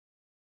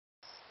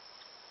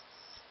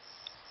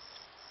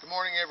Good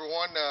morning,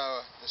 everyone.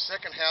 The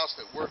second house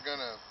that we're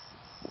going to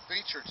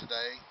feature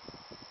today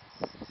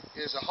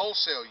is a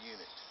wholesale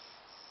unit.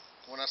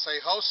 When I say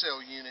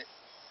wholesale unit,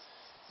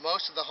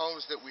 most of the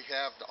homes that we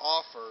have to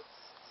offer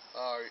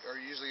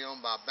are usually owned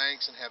by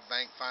banks and have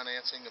bank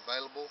financing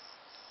available.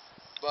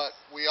 But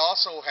we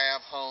also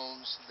have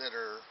homes that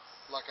are,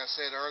 like I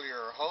said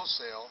earlier, are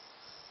wholesale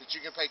that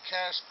you can pay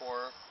cash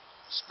for.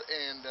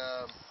 And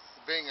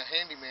being a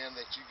handyman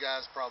that you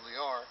guys probably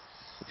are,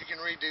 you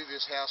can redo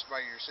this house by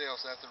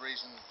yourselves. That's the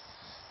reason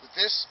that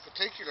this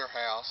particular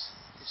house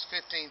is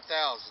 $15,000.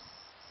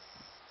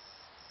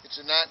 It's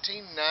a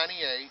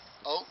 1998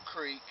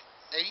 Oakcreek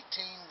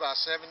 18 by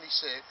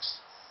 76.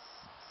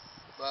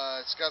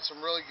 It's got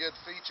some really good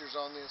features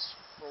on this.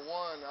 For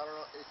one, I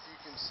don't know if you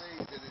can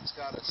see that it's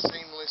got a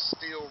seamless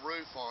steel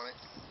roof on it,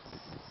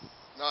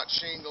 not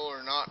shingle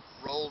or not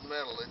rolled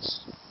metal.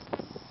 It's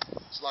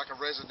like a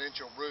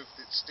residential roof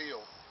that's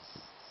steel.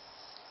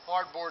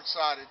 Hardboard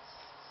sided.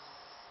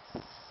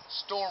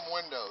 Storm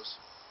windows.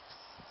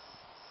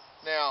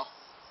 Now,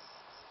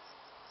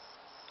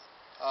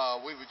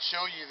 we would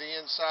show you the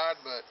inside,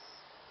 but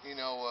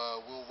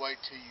we'll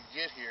wait till you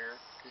get here.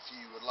 If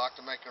you would like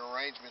to make an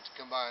arrangement to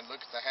come by and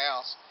look at the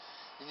house,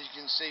 and you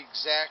can see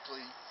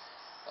exactly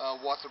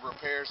what the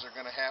repairs are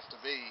going to have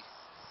to be.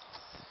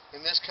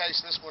 In this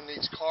case, this one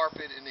needs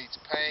carpet, it needs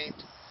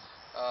paint.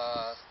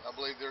 I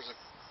believe there's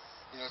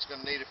it's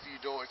going to need a few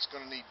doors. It's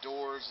going to need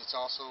doors. It's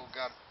also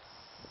got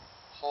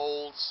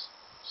holes.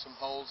 Some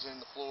holes in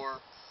the floor,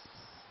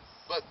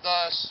 but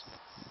thus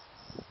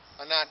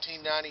a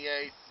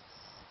 1998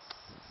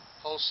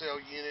 wholesale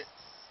unit.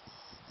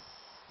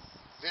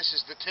 This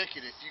is the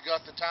ticket. If you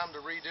got the time to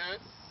redo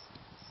it,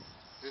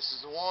 this is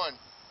the one.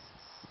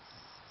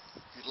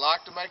 If you'd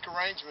like to make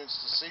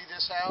arrangements to see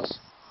this house,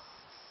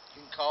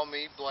 you can call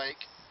me,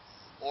 Blake,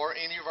 or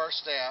any of our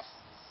staff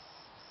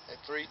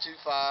at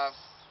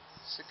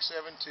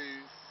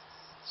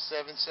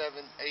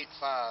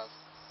 325-672-7785.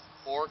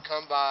 Or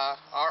come by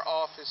our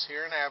office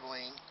here in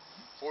Abilene,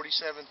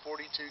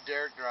 4742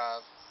 Derrick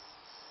Drive,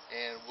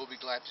 and we'll be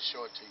glad to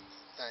show it to you.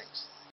 Thanks.